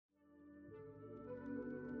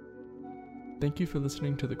Thank you for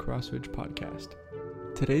listening to the Crossridge Podcast.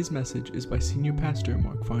 Today's message is by Senior Pastor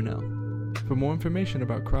Mark Farnell. For more information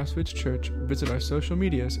about Crossridge Church, visit our social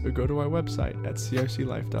medias or go to our website at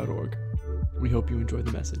crclife.org. We hope you enjoy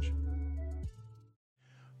the message.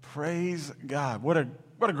 Praise God. What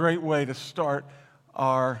a great way to start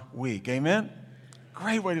our week. Amen?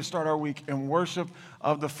 Great way to start our week in worship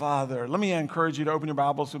of the Father. Let me encourage you to open your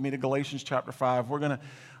Bibles with me to Galatians chapter 5. We're going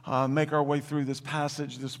to make our way through this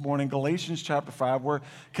passage this morning. Galatians chapter 5. We're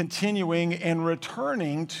continuing and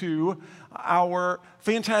returning to our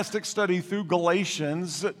fantastic study through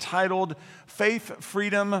Galatians titled Faith,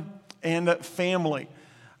 Freedom, and Family.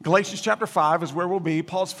 Galatians chapter 5 is where we'll be.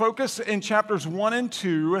 Paul's focus in chapters 1 and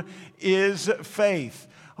 2 is faith.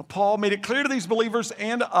 Paul made it clear to these believers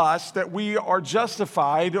and us that we are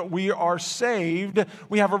justified, we are saved,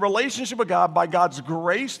 we have a relationship with God by God's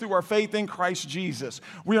grace through our faith in Christ Jesus.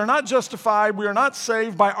 We are not justified, we are not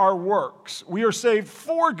saved by our works. We are saved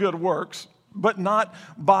for good works, but not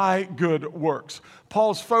by good works.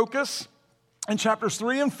 Paul's focus in chapters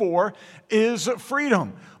 3 and 4 is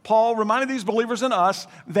freedom. Paul reminded these believers and us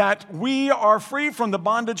that we are free from the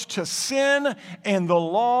bondage to sin and the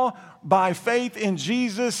law by faith in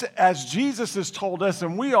Jesus, as Jesus has told us,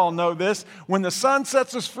 and we all know this, when the Son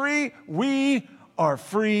sets us free, we are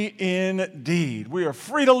free indeed. We are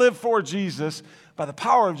free to live for Jesus by the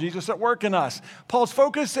power of Jesus at work in us. Paul's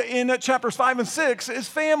focus in chapters 5 and 6 is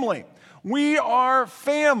family. We are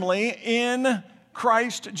family in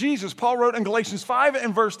Christ Jesus. Paul wrote in Galatians 5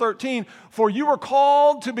 and verse 13, "For you are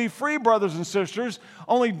called to be free, brothers and sisters,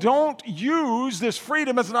 only don't use this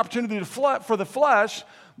freedom as an opportunity for the flesh,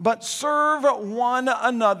 but serve one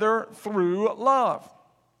another through love."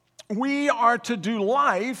 We are to do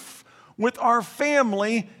life with our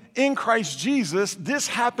family in Christ Jesus. This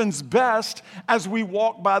happens best as we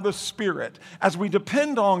walk by the Spirit, as we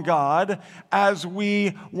depend on God, as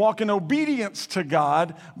we walk in obedience to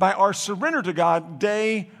God by our surrender to God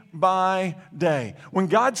day by day. When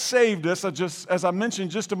God saved us, as I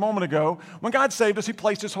mentioned just a moment ago, when God saved us, He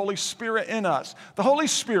placed His Holy Spirit in us. The Holy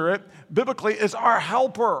Spirit, biblically, is our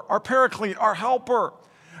helper, our paraclete, our helper.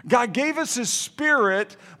 God gave us His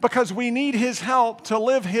Spirit because we need His help to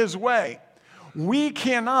live His way. We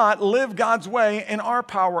cannot live God's way in our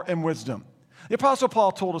power and wisdom. The Apostle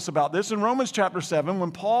Paul told us about this in Romans chapter 7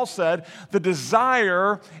 when Paul said, "The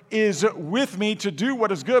desire is with me to do what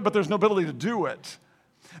is good, but there's no ability to do it."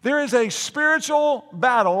 There is a spiritual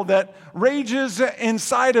battle that rages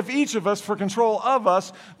inside of each of us for control of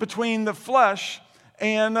us between the flesh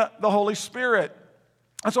and the Holy Spirit.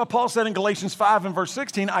 That's what Paul said in Galatians 5 and verse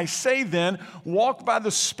 16, "I say then, walk by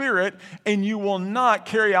the Spirit, and you will not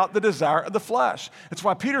carry out the desire of the flesh." It's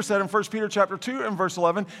why Peter said in 1 Peter chapter 2 and verse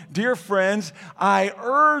 11, "Dear friends, I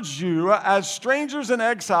urge you as strangers and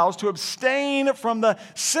exiles to abstain from the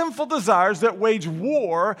sinful desires that wage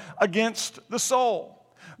war against the soul."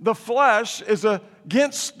 The flesh is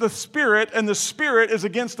against the Spirit, and the Spirit is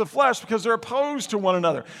against the flesh because they're opposed to one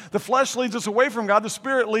another. The flesh leads us away from God. The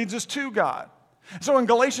Spirit leads us to God. So in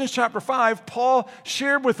Galatians chapter 5, Paul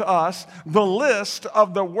shared with us the list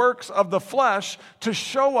of the works of the flesh to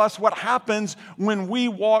show us what happens when we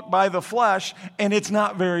walk by the flesh, and it's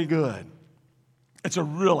not very good. It's a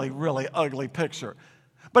really, really ugly picture.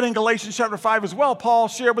 But in Galatians chapter 5 as well, Paul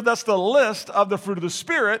shared with us the list of the fruit of the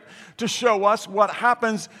Spirit to show us what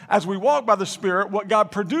happens as we walk by the Spirit, what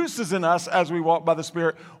God produces in us as we walk by the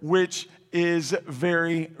Spirit, which is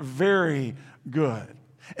very, very good.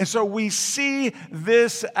 And so we see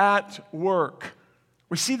this at work.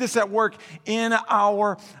 We see this at work in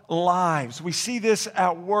our lives. We see this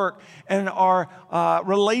at work in our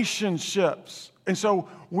relationships. And so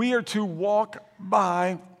we are to walk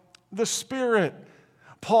by the Spirit.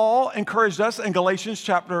 Paul encouraged us in Galatians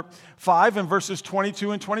chapter 5 and verses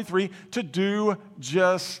 22 and 23 to do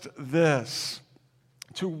just this,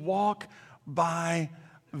 to walk by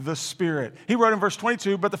the Spirit. He wrote in verse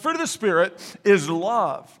 22, "But the fruit of the Spirit is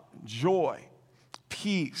love, joy,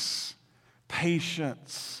 peace,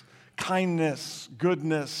 patience, kindness,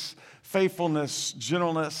 goodness, faithfulness,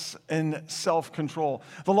 gentleness, and self-control.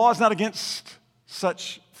 The law is not against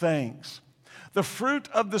such things." The fruit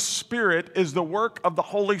of the Spirit is the work of the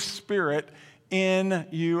Holy Spirit in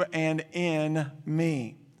you and in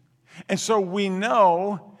me. And so we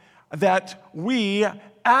know that we,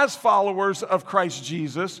 as followers of Christ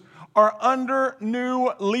Jesus, are under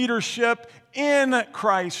new leadership in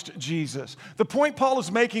Christ Jesus. The point Paul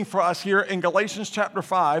is making for us here in Galatians chapter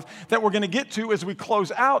 5 that we're going to get to as we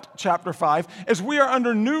close out chapter 5 is we are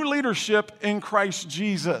under new leadership in Christ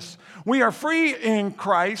Jesus. We are free in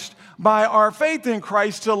Christ by our faith in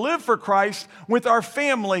Christ to live for Christ with our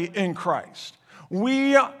family in Christ.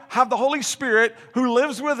 We have the Holy Spirit who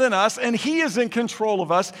lives within us, and He is in control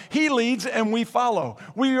of us. He leads and we follow.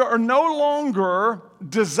 We are no longer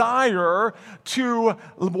desire to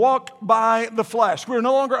walk by the flesh. We are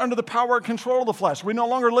no longer under the power and control of the flesh. We no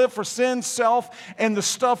longer live for sin, self, and the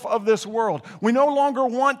stuff of this world. We no longer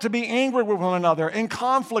want to be angry with one another, in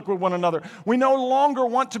conflict with one another. We no longer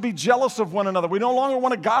want to be jealous of one another. We no longer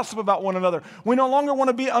want to gossip about one another. We no longer want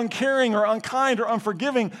to be uncaring or unkind or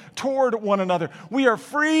unforgiving toward one another. We are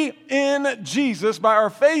free in Jesus by our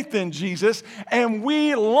faith in Jesus, and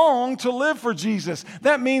we long to live for Jesus.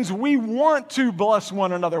 That means we want to bless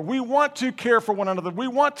one another. We want to care for one another. We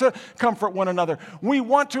want to comfort one another. We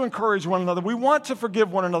want to encourage one another. We want to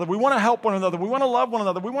forgive one another. We want to help one another. We want to love one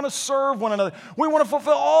another. We want to serve one another. We want to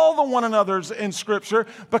fulfill all the one another's in Scripture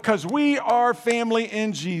because we are family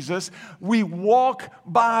in Jesus. We walk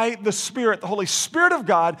by the Spirit. The Holy Spirit of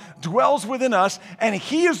God dwells within us, and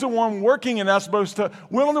He is the one working in us both to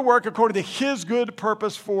will and to work according to His good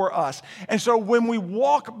purpose for us. And so when we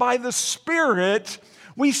walk by the Spirit,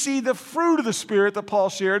 we see the fruit of the Spirit that Paul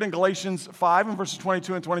shared in Galatians 5 and verses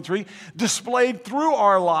 22 and 23 displayed through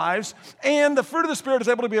our lives. And the fruit of the Spirit is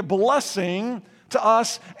able to be a blessing to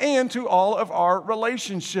us and to all of our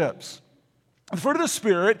relationships. The fruit of the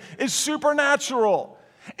Spirit is supernatural.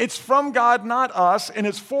 It's from God, not us, and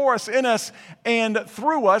it's for us, in us, and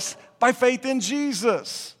through us by faith in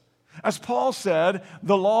Jesus. As Paul said,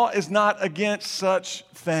 the law is not against such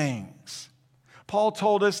things. Paul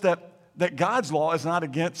told us that God's law is not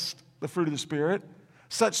against the fruit of the Spirit.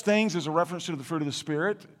 Such things is a reference to the fruit of the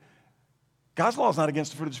Spirit. God's law is not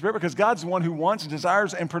against the fruit of the Spirit because God's the one who wants,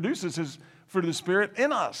 desires, and produces His fruit of the Spirit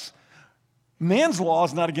in us. Man's law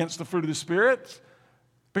is not against the fruit of the Spirit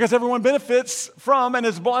because everyone benefits from and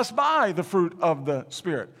is blessed by the fruit of the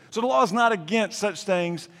Spirit. So the law is not against such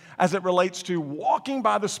things as it relates to walking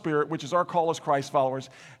by the Spirit, which is our call as Christ followers,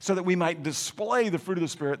 so that we might display the fruit of the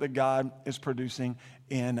Spirit that God is producing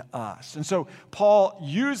in us. And so Paul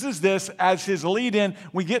uses this as his lead-in.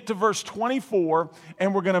 We get to verse 24,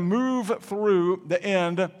 and we're going to move through the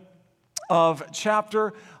end of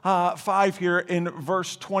chapter 5 here in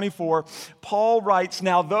verse 24. Paul writes,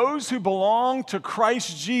 "Now those who belong to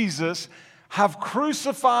Christ Jesus have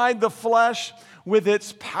crucified the flesh with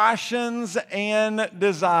its passions and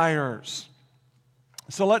desires."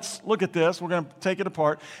 So let's look at this. We're going to take it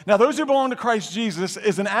apart. Now, those who belong to Christ Jesus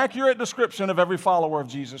is an accurate description of every follower of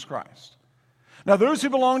Jesus Christ. Now, those who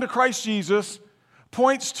belong to Christ Jesus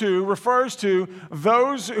refers to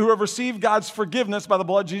those who have received God's forgiveness by the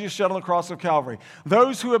blood Jesus shed on the cross of Calvary.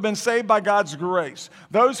 Those who have been saved by God's grace.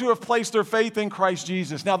 Those who have placed their faith in Christ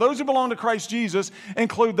Jesus. Now, those who belong to Christ Jesus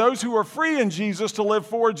include those who are free in Jesus to live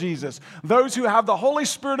for Jesus. Those who have the Holy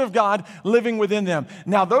Spirit of God living within them.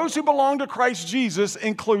 Now, those who belong to Christ Jesus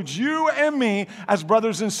includes you and me as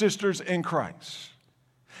brothers and sisters in Christ.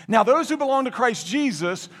 Now, those who belong to Christ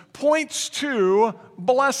Jesus points to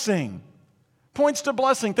blessing. Points to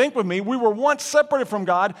blessing. Think with me. We were once separated from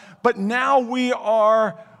God, but now we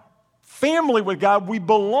are family with God. We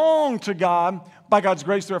belong to God by God's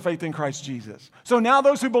grace through our faith in Christ Jesus. So now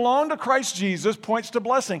those who belong to Christ Jesus points to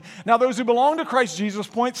blessing. Now those who belong to Christ Jesus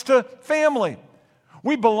points to family.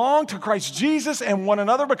 We belong to Christ Jesus and one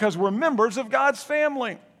another because we're members of God's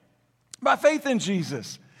family by faith in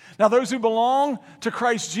Jesus. Now those who belong to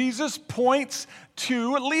Christ Jesus points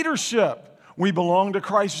to leadership. We belong to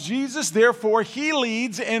Christ Jesus, therefore He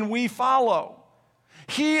leads and we follow.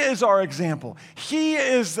 He is our example. He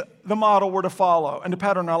is the model we're to follow and to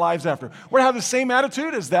pattern our lives after. We're to have the same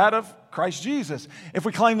attitude as that of Christ Jesus. If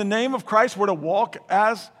we claim the name of Christ, we're to walk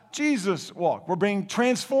as Jesus walked. We're being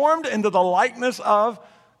transformed into the likeness of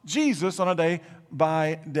Jesus on a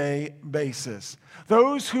day-by-day basis.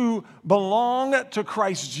 Those who belong to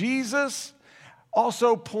Christ Jesus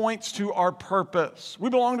also points to our purpose. We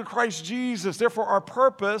belong to Christ Jesus. Therefore, our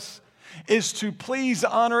purpose is to please,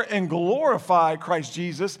 honor, and glorify Christ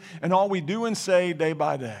Jesus in all we do and say day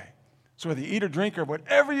by day. So whether you eat or drink or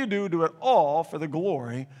whatever you do, do it all for the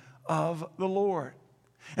glory of the Lord.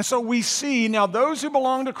 And so we see now those who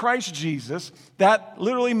belong to Christ Jesus, that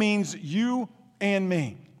literally means you and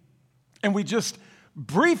me. And we just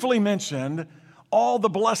briefly mentioned all the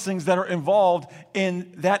blessings that are involved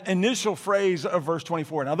in that initial phrase of verse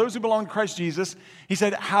 24. Now, those who belong to Christ Jesus, he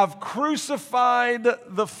said, have crucified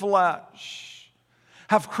the flesh.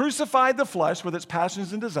 have crucified the flesh with its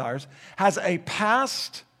passions and desires, has a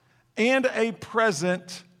past and a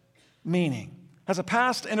present meaning. Has a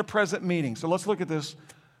past and a present meaning. So let's look at this.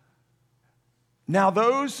 Now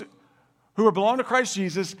those who belong to Christ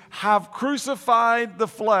Jesus have crucified the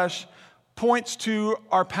flesh points to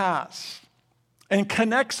our past and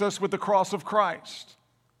connects us with the cross of Christ.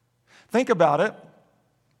 Think about it.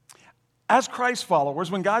 As Christ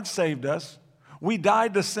followers, when God saved us, we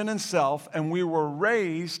died to sin and self, and we were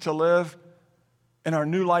raised to live in our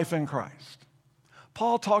new life in Christ.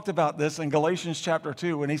 Paul talked about this in Galatians chapter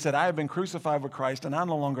 2 when he said, I have been crucified with Christ, and I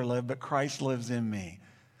no longer live, but Christ lives in me.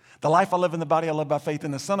 The life I live in the body, I live by faith in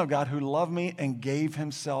the Son of God who loved me and gave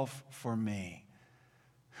himself for me.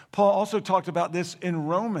 Paul also talked about this in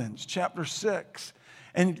Romans chapter 6.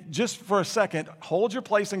 And just for a second, hold your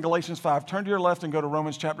place in Galatians 5. Turn to your left and go to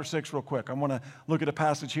Romans chapter 6 real quick. I want to look at a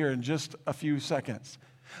passage here in just a few seconds.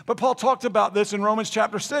 But Paul talked about this in Romans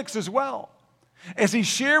chapter 6 as well, as he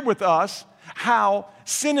shared with us how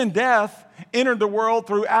sin and death entered the world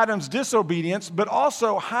through Adam's disobedience, but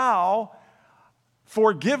also how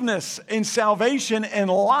forgiveness and salvation and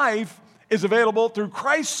life is available through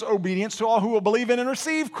Christ's obedience to all who will believe in and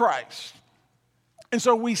receive Christ. And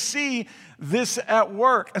so we see this at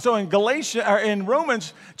work. And so in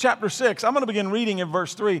Romans chapter 6, I'm going to begin reading in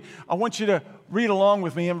verse 3. I want you to read along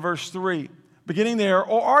with me in verse 3. Beginning there,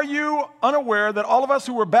 or are you unaware that all of us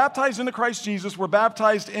who were baptized into Christ Jesus were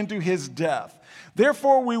baptized into his death?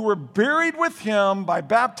 Therefore, we were buried with him by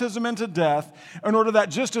baptism into death, in order that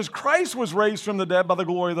just as Christ was raised from the dead by the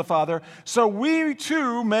glory of the Father, so we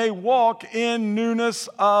too may walk in newness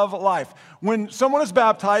of life. When someone is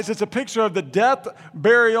baptized, it's a picture of the death,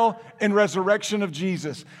 burial, and resurrection of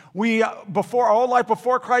Jesus. Our whole life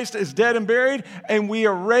before Christ is dead and buried, and we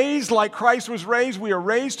are raised like Christ was raised. We are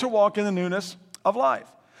raised to walk in the newness of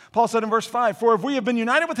life. Paul said in verse 5, for if we have been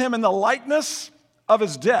united with him in the likeness of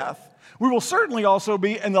his death, we will certainly also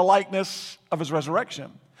be in the likeness of his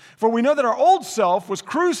resurrection. For we know that our old self was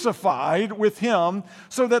crucified with him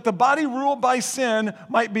so that the body ruled by sin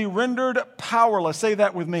might be rendered powerless. Say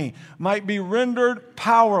that with me. Might be rendered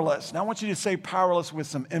powerless. Now I want you to say powerless with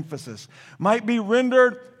some emphasis. Might be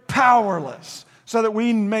rendered powerless so that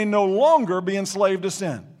we may no longer be enslaved to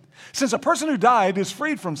sin. Since a person who died is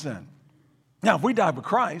freed from sin. Now if we died with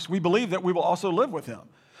Christ, we believe that we will also live with him.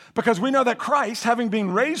 Because we know that Christ, having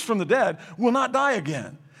been raised from the dead, will not die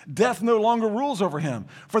again. Death no longer rules over him.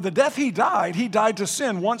 For the death he died to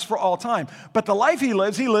sin once for all time. But the life he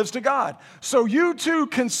lives to God. So you too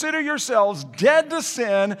consider yourselves dead to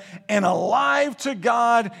sin and alive to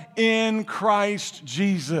God in Christ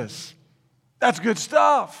Jesus. That's good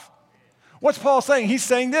stuff. What's Paul saying? He's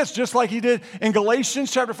saying this just like he did in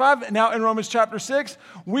Galatians chapter 5, now in Romans chapter 6.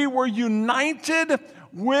 We were united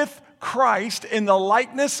with Christ in the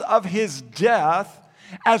likeness of his death,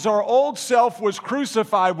 as our old self was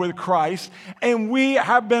crucified with Christ, and we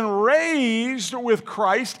have been raised with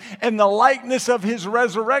Christ in the likeness of his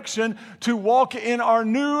resurrection to walk in our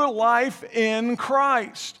new life in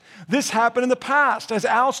Christ. This happened in the past, as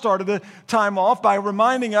Al started the time off by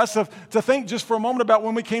reminding us to think just for a moment about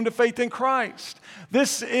when we came to faith in Christ.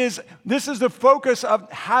 This is the focus of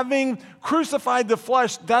having crucified the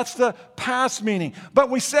flesh. That's the past meaning. But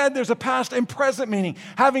we said there's a past and present meaning.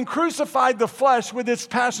 Having crucified the flesh with its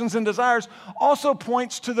passions and desires also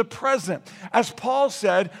points to the present. As Paul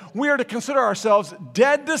said, we are to consider ourselves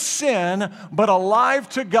dead to sin, but alive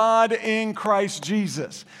to God in Christ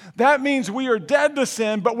Jesus. That means we are dead to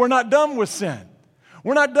sin, but we're not done with sin.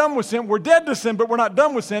 We're not done with sin. We're dead to sin, but we're not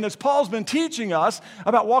done with sin. As Paul's been teaching us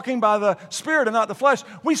about walking by the Spirit and not the flesh,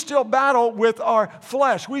 we still battle with our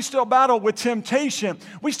flesh. We still battle with temptation.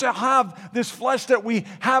 We still have this flesh that we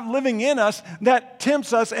have living in us that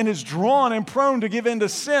tempts us and is drawn and prone to give in to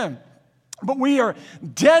sin. But we are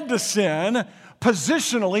dead to sin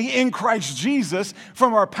positionally in Christ Jesus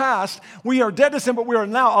from our past. We are dead to sin, but we are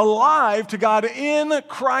now alive to God in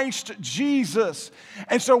Christ Jesus.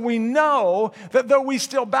 And so we know that though we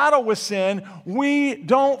still battle with sin, we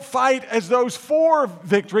don't fight as those for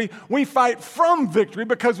victory. We fight from victory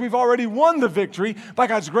because we've already won the victory by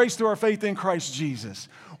God's grace through our faith in Christ Jesus.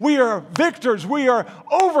 We are victors. We are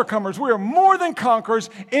overcomers. We are more than conquerors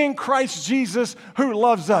in Christ Jesus who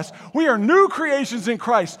loves us. We are new creations in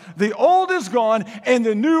Christ. The old is gone and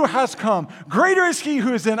the new has come. Greater is he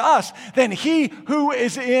who is in us than he who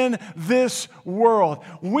is in this world.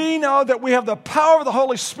 We know that we have the power of the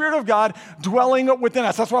Holy Spirit of God dwelling within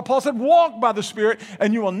us. That's why Paul said, walk by the Spirit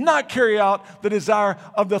and you will not carry out the desire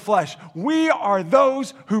of the flesh. We are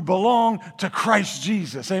those who belong to Christ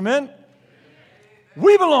Jesus. Amen?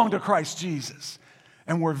 We belong to Christ Jesus,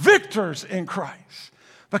 and we're victors in Christ.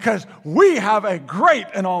 because we have a great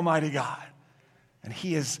and almighty God. And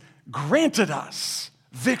he has granted us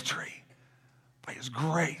victory by his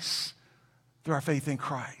grace through our faith in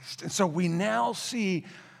Christ. And so we now see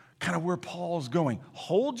kind of where Paul's going.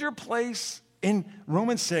 Hold your place in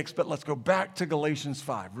Romans 6, but let's go back to Galatians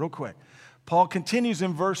 5 real quick. Paul continues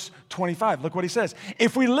in verse 25. Look what he says.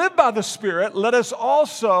 If we live by the Spirit, let us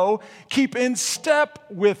also keep in step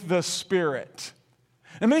with the Spirit.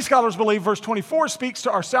 And many scholars believe verse 24 speaks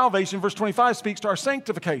to our salvation, verse 25 speaks to our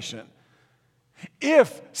sanctification.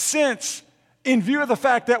 Since, in view of the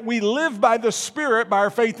fact that we live by the Spirit, by our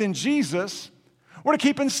faith in Jesus, we're to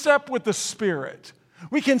keep in step with the Spirit.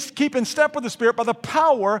 We can keep in step with the Spirit by the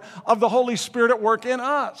power of the Holy Spirit at work in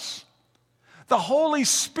us. The Holy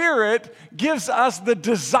Spirit gives us the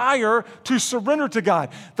desire to surrender to God.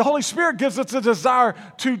 The Holy Spirit gives us a desire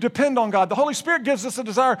to depend on God. The Holy Spirit gives us a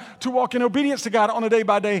desire to walk in obedience to God on a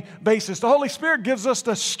day-by-day basis. The Holy Spirit gives us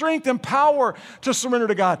the strength and power to surrender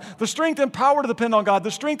to God, the strength and power to depend on God,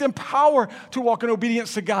 the strength and power to walk in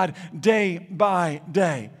obedience to God day by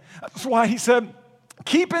day. That's why he said,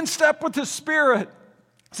 keep in step with the Spirit.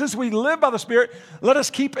 Since we live by the Spirit, let us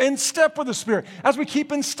keep in step with the Spirit. As we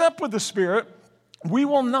keep in step with the Spirit, we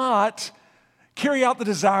will not carry out the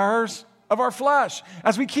desires of our flesh.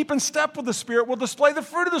 As we keep in step with the Spirit, we'll display the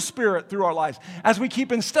fruit of the Spirit through our lives. As we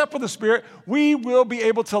keep in step with the Spirit, we will be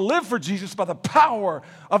able to live for Jesus by the power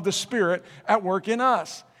of the Spirit at work in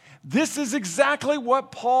us. This is exactly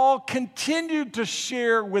what Paul continued to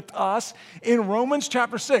share with us in Romans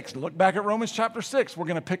chapter 6. Look back at Romans chapter 6. We're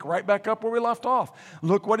going to pick right back up where we left off.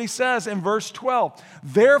 Look what he says in verse 12.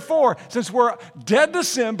 Therefore, since we're dead to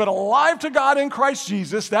sin but alive to God in Christ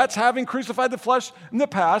Jesus, that's having crucified the flesh in the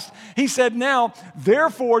past, he said, now,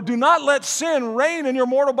 therefore, do not let sin reign in your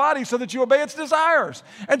mortal body so that you obey its desires.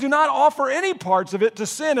 And do not offer any parts of it to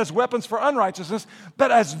sin as weapons for unrighteousness,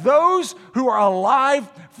 but as those who are alive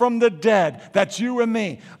from the dead. That's you and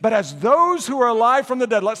me. But as those who are alive from the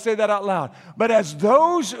dead, let's say that out loud. But as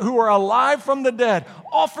those who are alive from the dead,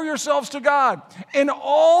 offer yourselves to God, and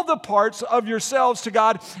all the parts of yourselves to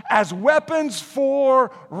God as weapons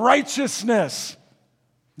for righteousness.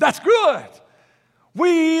 That's good.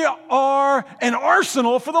 We are an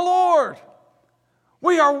arsenal for the Lord.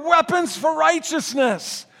 We are weapons for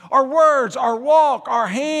righteousness. Our words, our walk, our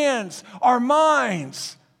hands, our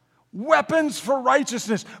minds. Weapons for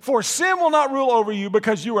righteousness. For sin will not rule over you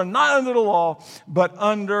because you are not under the law, but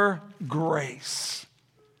under grace.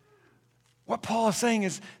 What Paul is saying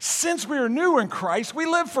is, since we are new in Christ, we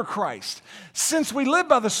live for Christ. Since we live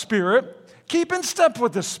by the Spirit, keep in step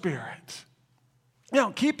with the Spirit.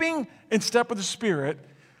 Now, keeping in step with the Spirit,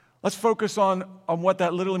 let's focus on what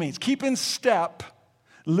that literally means. Keep in step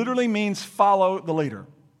literally means follow the leader.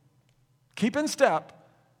 Keep in step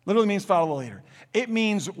literally means follow the leader. It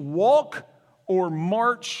means walk or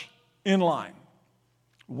march in line.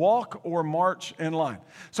 Walk or march in line.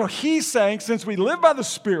 So he's saying, since we live by the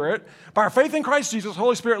Spirit, by our faith in Christ Jesus, the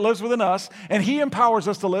Holy Spirit lives within us, and he empowers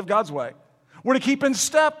us to live God's way. We're to keep in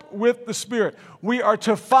step with the Spirit. We are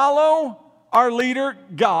to follow our leader,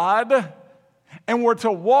 God, and we're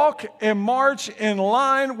to walk and march in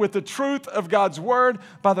line with the truth of God's word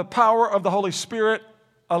by the power of the Holy Spirit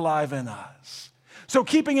alive in us. So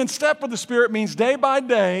keeping in step with the Spirit means day by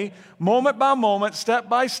day, moment by moment, step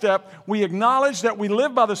by step, we acknowledge that we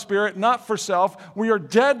live by the Spirit, not for self. We are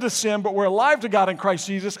dead to sin, but we're alive to God in Christ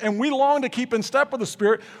Jesus, and we long to keep in step with the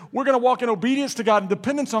Spirit. We're going to walk in obedience to God and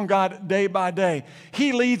dependence on God day by day.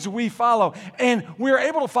 He leads, we follow, and we are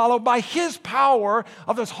able to follow by his power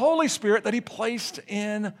of this Holy Spirit that he placed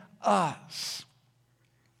in us.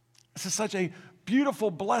 This is such a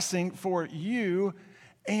beautiful blessing for you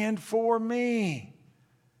and for me.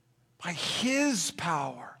 By his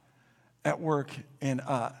power at work in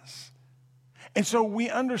us. And so we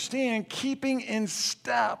understand keeping in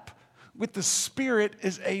step with the Spirit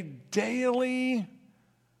is a daily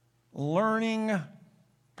learning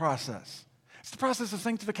process. It's the process of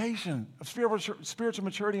sanctification, of spiritual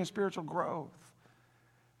maturity and spiritual growth.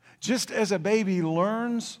 Just as a baby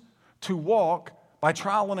learns to walk by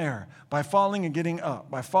trial and error, by falling and getting up,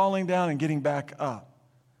 by falling down and getting back up.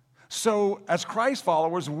 So as Christ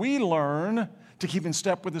followers, we learn to keep in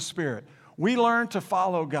step with the Spirit. We learn to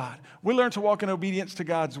follow God. We learn to walk in obedience to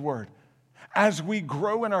God's word. As we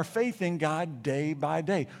grow in our faith in God day by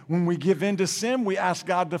day. When we give in to sin, we ask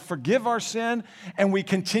God to forgive our sin, and we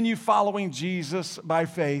continue following Jesus by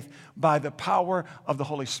faith by the power of the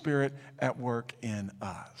Holy Spirit at work in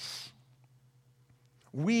us.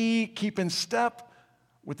 We keep in step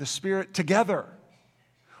with the Spirit together.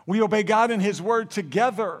 We obey God and his word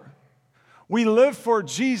together. We live for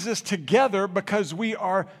Jesus together because we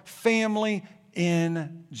are family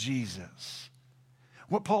in Jesus.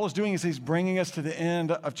 What Paul is doing is he's bringing us to the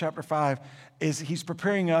end of chapter 5, is he's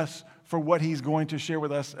preparing us for what he's going to share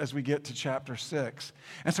with us as we get to chapter 6.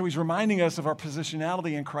 And so he's reminding us of our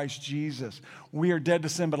positionality in Christ Jesus. We are dead to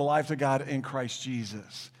sin but alive to God in Christ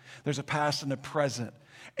Jesus. There's a past and a present.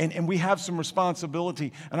 And we have some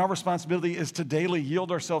responsibility, and our responsibility is to daily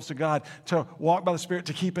yield ourselves to God, to walk by the Spirit,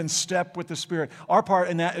 to keep in step with the Spirit. Our part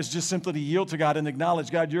in that is just simply to yield to God and acknowledge,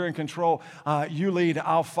 God, you're in control. You lead,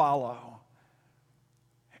 I'll follow.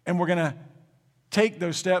 And we're going to take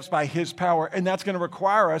those steps by His power, and that's going to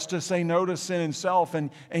require us to say no to sin and self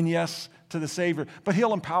and yes to the Savior. But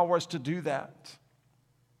He'll empower us to do that.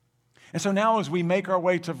 And so now as we make our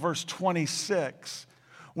way to verse 26,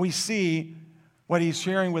 we see what he's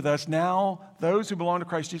sharing with us. Now, those who belong to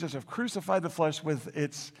Christ Jesus have crucified the flesh with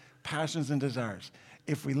its passions and desires.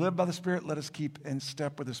 If we live by the Spirit, let us keep in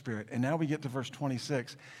step with the Spirit. And now we get to verse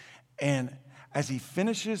 26. And as he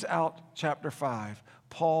finishes out chapter 5,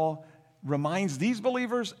 Paul reminds these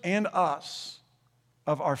believers and us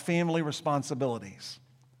of our family responsibilities.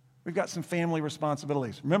 We've got some family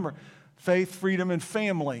responsibilities. Remember, faith, freedom, and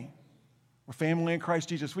family. We're family in Christ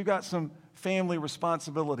Jesus. We've got some family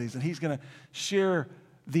responsibilities, and he's going to share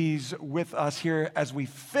these with us here as we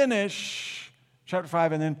finish chapter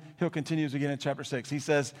 5, and then he'll continue as we get in chapter 6. He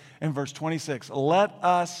says in verse 26, let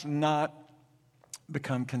us not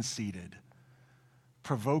become conceited,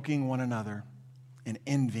 provoking one another and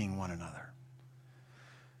envying one another.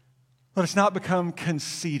 Let us not become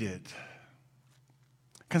conceited.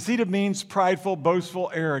 Conceited means prideful, boastful,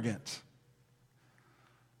 arrogant.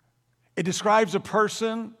 It describes a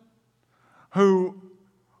person who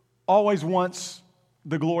always wants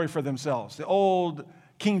the glory for themselves. The old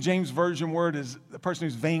King James Version word is the person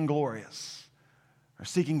who's vainglorious or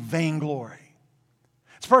seeking vainglory.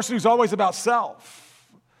 It's a person who's always about self.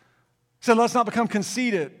 He said, let's not become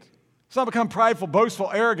conceited. Let's not become prideful,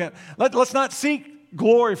 boastful, arrogant. Let's not seek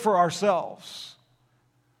glory for ourselves.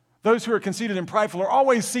 Those who are conceited and prideful are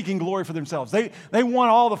always seeking glory for themselves. They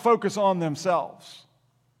want all the focus on themselves.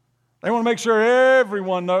 They want to make sure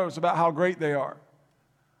everyone knows about how great they are.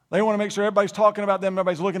 They want to make sure everybody's talking about them,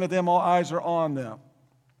 everybody's looking at them, all eyes are on them.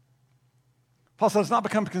 Paul says, let's not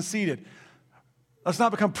become conceited. Let's not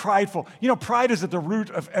become prideful. You know, pride is at the root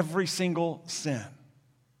of every single sin.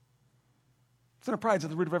 Sin of pride is at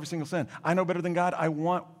the root of every single sin. I know better than God. I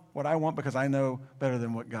want what I want because I know better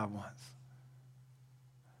than what God wants.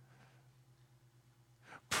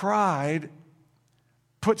 Pride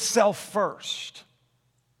puts self first.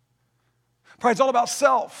 Pride's all about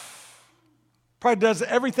self. Pride does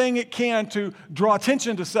everything it can to draw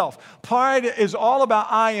attention to self. Pride is all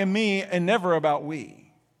about I and me and never about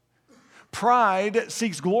we. Pride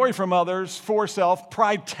seeks glory from others for self.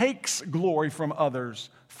 Pride takes glory from others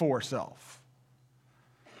for self.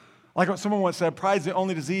 Like what someone once said, pride's the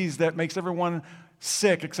only disease that makes everyone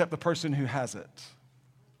sick except the person who has it.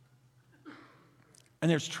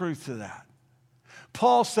 And there's truth to that.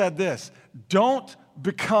 Paul said this, don't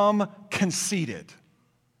become conceited.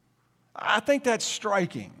 I think that's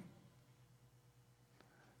striking.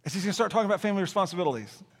 As he's going to start talking about family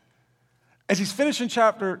responsibilities. As he's finishing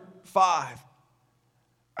chapter 5,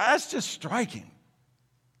 that's just striking.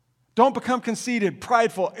 Don't become conceited,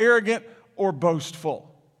 prideful, arrogant, or boastful.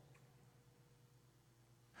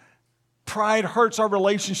 Pride hurts our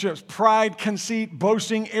relationships. Pride, conceit,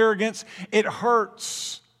 boasting, arrogance, it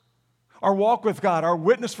hurts our walk with God, our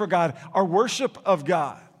witness for God, our worship of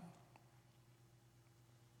God.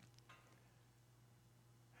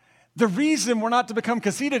 The reason we're not to become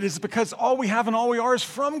conceited is because all we have and all we are is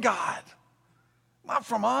from God, not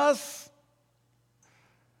from us.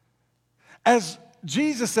 As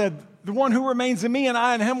Jesus said, the one who remains in me and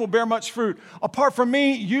I in him will bear much fruit. Apart from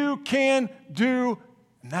me, you can do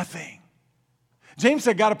nothing. James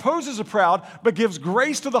said, God opposes the proud, but gives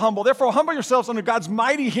grace to the humble. Therefore, humble yourselves under God's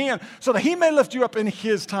mighty hand so that he may lift you up in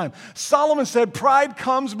his time. Solomon said, pride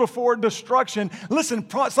comes before destruction. Listen,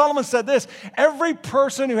 Solomon said this, every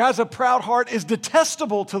person who has a proud heart is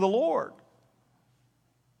detestable to the Lord.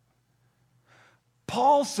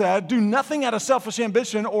 Paul said, do nothing out of selfish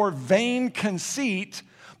ambition or vain conceit,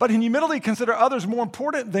 but in humility consider others more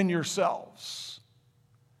important than yourselves.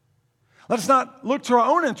 Let us not look to our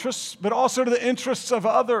own interests, but also to the interests of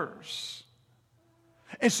others.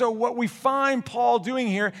 And so what we find Paul doing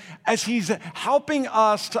here, as he's helping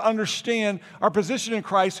us to understand our position in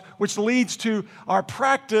Christ, which leads to our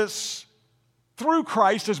practice through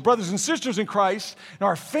Christ as brothers and sisters in Christ, and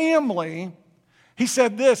our family, he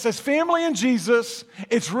said this, as family in Jesus,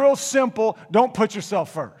 it's real simple, don't put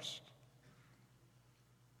yourself first.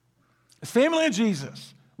 As family of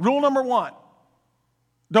Jesus, rule number one,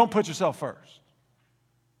 don't put yourself first.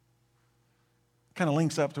 Kind of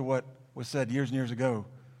links up to what was said years and years ago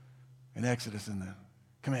in Exodus and the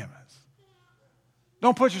commandments.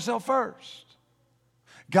 Don't put yourself first.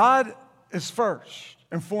 God is first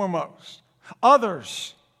and foremost.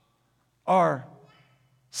 Others are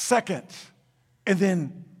second. And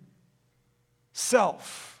then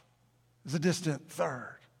self is a distant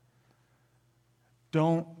third.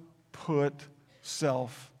 Don't put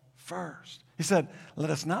self first. He said, let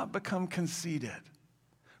us not become conceited,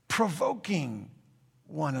 provoking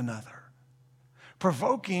one another.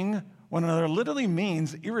 Provoking one another literally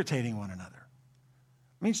means irritating one another.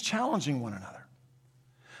 It means challenging one another.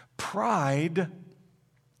 Pride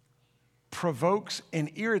provokes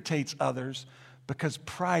and irritates others because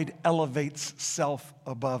pride elevates self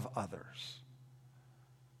above others.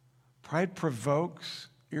 Pride provokes,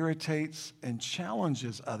 irritates, and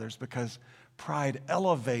challenges others because pride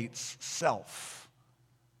elevates self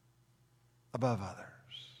above others.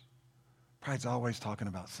 Pride's always talking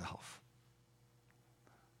about self.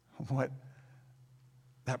 What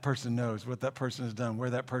that person knows, what that person has done,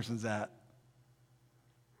 where that person's at.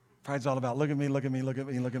 Pride's all about, look at me, look at me, look at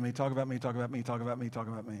me, look at me, talk about me, talk about me, talk about me, talk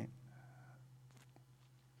about me.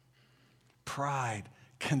 Pride,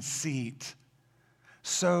 conceit,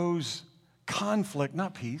 sows conflict,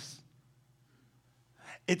 not peace.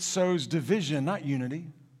 It sows division, not unity.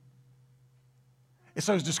 It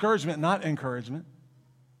sows discouragement, not encouragement.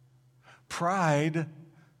 Pride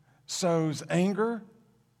sows anger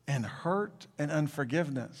and hurt and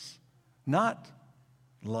unforgiveness, not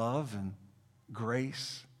love and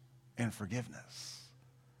grace and forgiveness.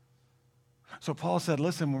 So Paul said,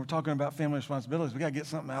 listen, when we're talking about family responsibilities, we got to get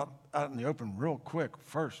something out in the open real quick,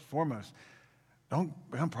 first, foremost. Don't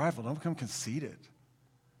become prideful. Don't become conceited.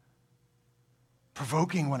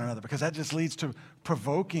 Provoking one another, because that just leads to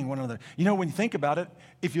provoking one another. You know, when you think about it,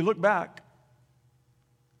 if you look back,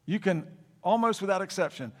 you can almost without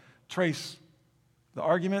exception trace the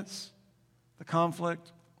arguments, the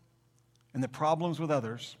conflict, and the problems with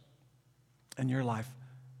others in your life.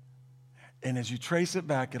 And as you trace it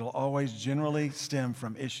back, it'll always generally stem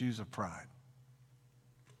from issues of pride.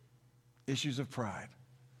 Issues of pride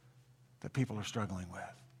that people are struggling with.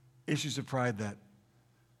 Issues of pride that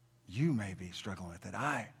you may be struggling with, that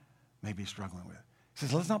I may be struggling with. He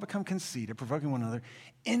says, let's not become conceited, provoking one another,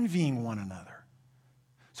 envying one another.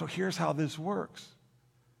 So here's how this works.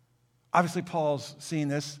 Obviously, Paul's seeing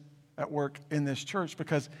this at work in this church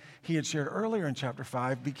because he had shared earlier in chapter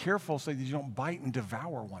 5, be careful so that you don't bite and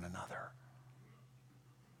devour one another.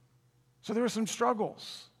 So there were some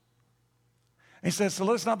struggles. And he says, so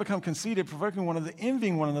let's not become conceited, provoking one another,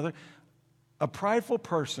 envying one another. A prideful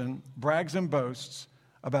person brags and boasts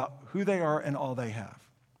about who they are and all they have.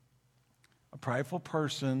 A prideful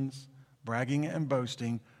person's bragging and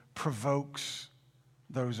boasting provokes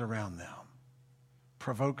those around them.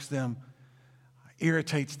 Provokes them,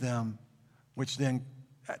 irritates them, which then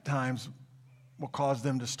at times will cause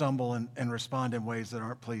them to stumble and respond in ways that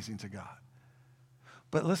aren't pleasing to God.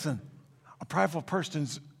 But listen, a prideful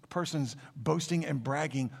person's boasting and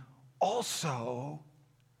bragging also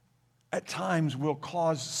at times will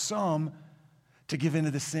cause some to give into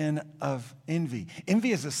the sin of envy.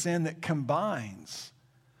 Envy is a sin that combines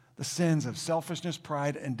the sins of selfishness,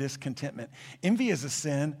 pride, and discontentment. Envy is a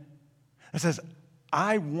sin that says,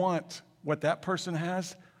 I want what that person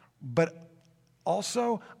has, but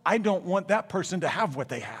also I don't want that person to have what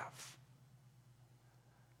they have.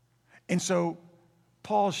 And so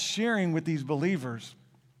Paul's sharing with these believers,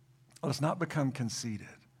 let's not become conceited,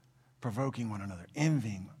 provoking one another,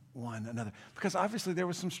 envying one another. Because obviously there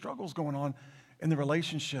was some struggles going on in the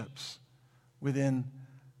relationships within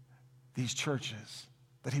these churches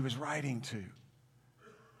that he was writing to.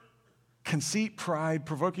 Conceit, pride,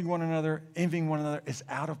 provoking one another, envying one another is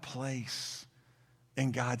out of place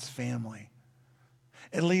in God's family.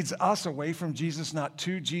 It leads us away from Jesus, not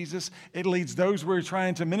to Jesus. It leads those we're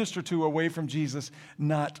trying to minister to away from Jesus,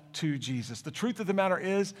 not to Jesus. The truth of the matter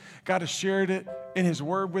is, God has shared it in his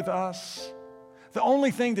word with us. The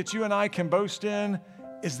only thing that you and I can boast in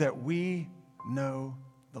is that we know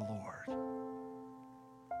the Lord.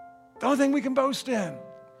 The only thing we can boast in,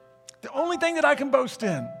 the only thing that I can boast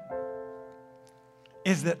in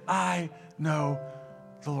is that I know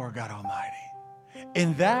the Lord God Almighty.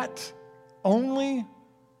 And that only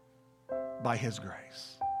by his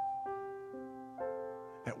grace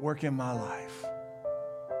at work in my life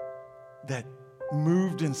that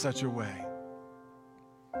moved in such a way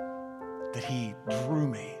that he drew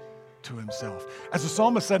me to himself. As the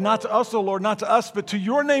psalmist said, not to us, O Lord, not to us, but to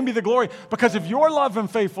your name be the glory because of your love and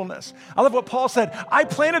faithfulness. I love what Paul said. I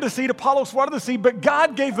planted a seed, Apollos watered the seed, but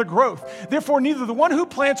God gave the growth. Therefore, neither the one who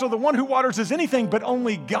plants or the one who waters is anything, but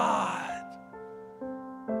only God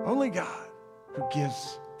who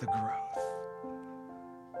gives the growth.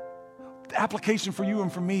 The application for you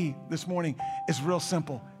and for me this morning is real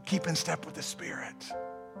simple. Keep in step with the Spirit.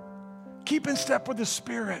 Keep in step with the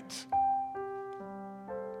Spirit.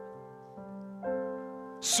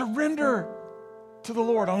 Surrender to the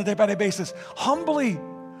Lord on a day-by-day basis. Humbly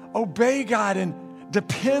obey God and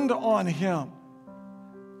depend on him.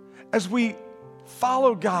 As we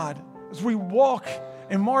follow God, as we walk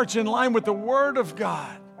and march in line with the Word of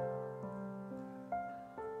God,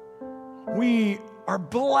 we are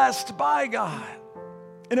blessed by God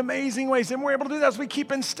in amazing ways. And we're able to do that as we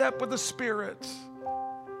keep in step with the Spirit.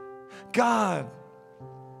 God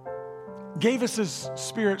gave us his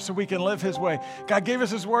Spirit so we can live his way. God gave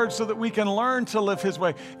us his word so that we can learn to live his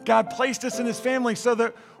way. God placed us in his family so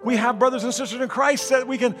that we have brothers and sisters in Christ, so that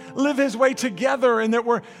we can live his way together and that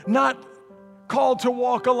we're not called to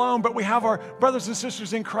walk alone, but we have our brothers and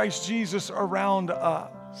sisters in Christ Jesus around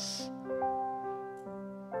us.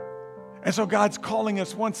 And so God's calling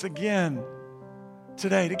us once again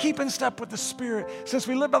today to keep in step with the Spirit. Since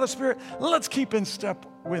we live by the Spirit, let's keep in step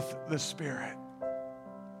with the Spirit.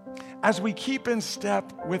 As we keep in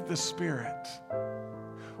step with the Spirit,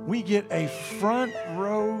 we get a front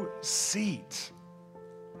row seat.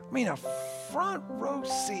 I mean, a front row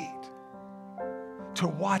seat to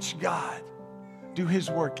watch God do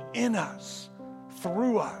his work in us,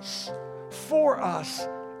 through us, for us,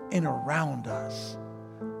 and around us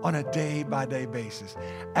on a day-by-day basis.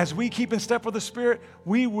 As we keep in step with the Spirit,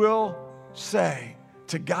 we will say,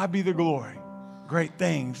 to God be the glory. Great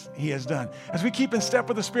things he has done. As we keep in step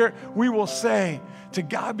with the Spirit, we will say, to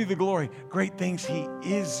God be the glory, great things he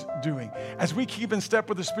is doing. As we keep in step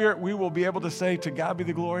with the Spirit, we will be able to say, to God be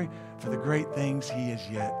the glory for the great things he is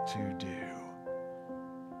yet to do.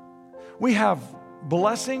 We have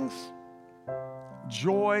blessings,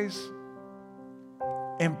 joys,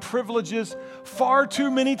 and privileges far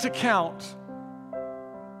too many to count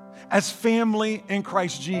as family in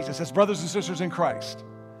Christ Jesus, as brothers and sisters in Christ.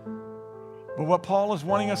 But what Paul is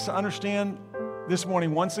wanting us to understand this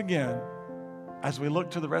morning, once again, as we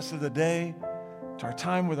look to the rest of the day, to our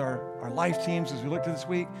time with our life teams, as we look to this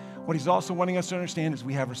week, what he's also wanting us to understand is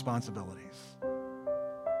we have responsibilities.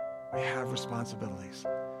 We have responsibilities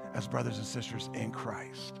as brothers and sisters in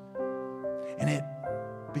Christ. And it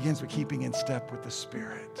begins with keeping in step with the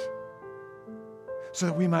Spirit, so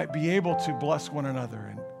that we might be able to bless one another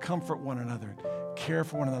and comfort one another, care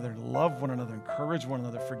for one another, love one another, encourage one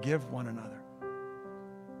another, forgive one another,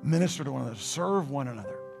 minister to one another, serve one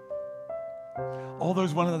another. All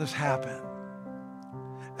those one another's happen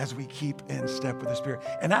as we keep in step with the Spirit.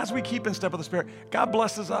 And as we keep in step with the Spirit, God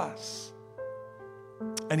blesses us.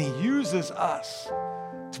 And he uses us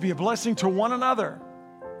to be a blessing to one another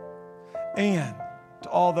and to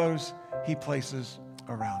all those he places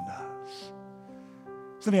around us.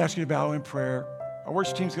 So let me ask you to bow in prayer. Our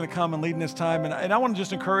worship team's going to come and lead in this time. And I want to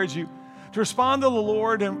just encourage you to respond to the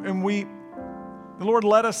Lord. And the Lord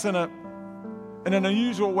led us in an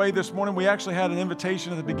unusual way this morning. We actually had an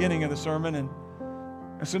invitation at the beginning of the sermon. And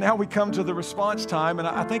so now we come to the response time. And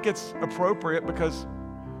I think it's appropriate because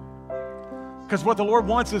what the Lord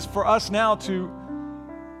wants is for us now to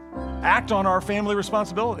act on our family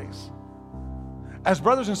responsibilities. As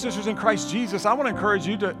brothers and sisters in Christ Jesus, I want to encourage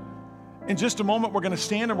you to, in just a moment, we're going to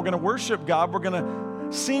stand and we're going to worship God. We're going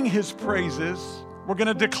to sing his praises. We're going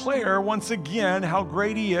to declare once again how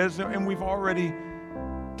great he is. And we've already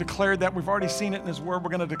declared that. We've already seen it in his word.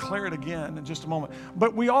 We're going to declare it again in just a moment.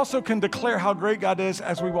 But we also can declare how great God is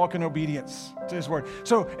as we walk in obedience to his word.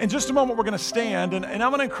 So in just a moment, we're going to stand. And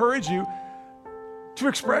I'm going to encourage you to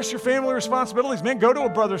express your family responsibilities. Man, go to a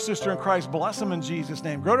brother or sister in Christ, bless them in Jesus'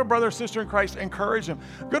 name. Go to a brother or sister in Christ, encourage them.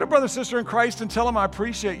 Go to a brother or sister in Christ and tell them I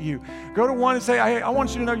appreciate you. Go to one and say, I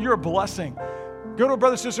want you to know you're a blessing. Go to a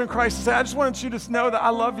brother or sister in Christ and say, I just want you to know that I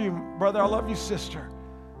love you, brother, I love you, sister.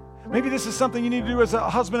 Maybe this is something you need to do as a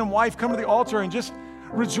husband and wife. Come to the altar and just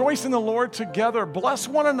rejoice in the Lord together. Bless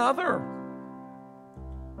one another.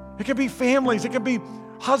 It can be families. It can be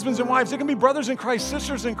husbands and wives. It can be brothers in Christ,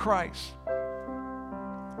 sisters in Christ.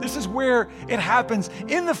 This is where it happens,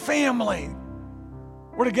 in the family.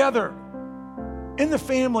 We're together in the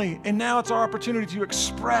family, and now it's our opportunity to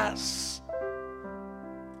express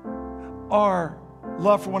our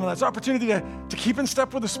love for one another. It's our opportunity to keep in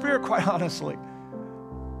step with the Spirit, quite honestly,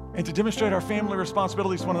 and to demonstrate our family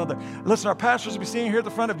responsibilities to one another. Listen, our pastors will be standing here at the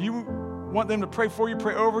front. If you want them to pray for you,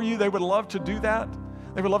 pray over you, they would love to do that.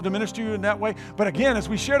 They would love to minister to you in that way. But again, as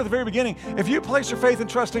we shared at the very beginning, if you place your faith and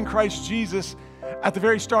trust in Christ Jesus at the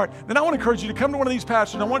very start, then I want to encourage you to come to one of these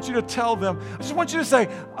pastors. I want you to tell them, I just want you to say,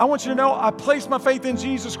 I want you to know I placed my faith in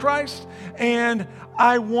Jesus Christ, and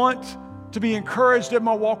I want to be encouraged in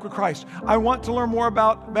my walk with Christ. I want to learn more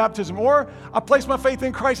about baptism. Or I placed my faith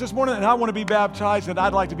in Christ this morning and I want to be baptized, and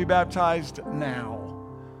I'd like to be baptized now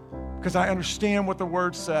because I understand what the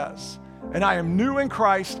Word says. And I am new in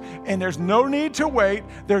Christ, and there's no need to wait.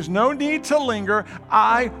 There's no need to linger.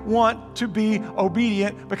 I want to be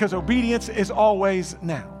obedient because obedience is always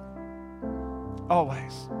now.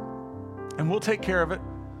 Always. And we'll take care of it.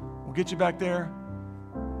 We'll get you back there,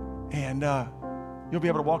 and you'll be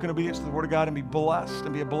able to walk in obedience to the Word of God and be blessed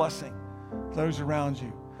and be a blessing to those around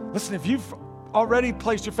you. Listen, if you've already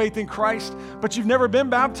placed your faith in Christ, but you've never been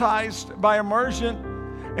baptized by immersion,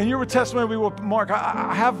 and you were testimony, well, Mark,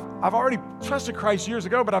 I've already trusted Christ years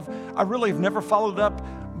ago, but I really have never followed it up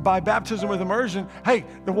by baptism with immersion. Hey,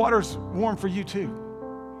 the water's warm for you too.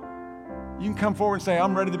 You can come forward and say,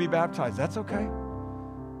 I'm ready to be baptized. That's okay.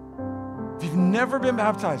 If you've never been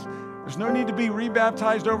baptized, there's no need to be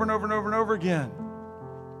rebaptized over and over and over and over again.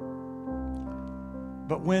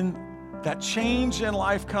 But when that change in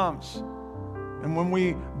life comes, and when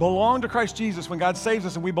we belong to Christ Jesus, when God saves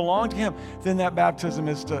us and we belong to Him, then that baptism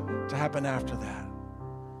is to happen after that.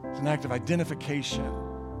 It's an act of identification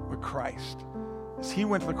with Christ. As He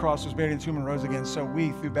went to the cross, was buried in the tomb, and rose again, so we,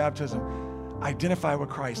 through baptism, identify with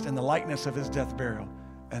Christ in the likeness of His death, burial,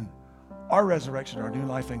 and our resurrection, our new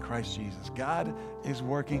life in Christ Jesus. God is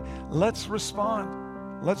working. Let's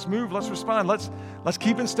respond. Let's move. Let's respond. Let's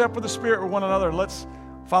keep in step with the Spirit with one another. Let's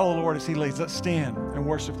follow the Lord as He leads. Let's stand and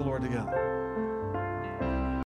worship the Lord together.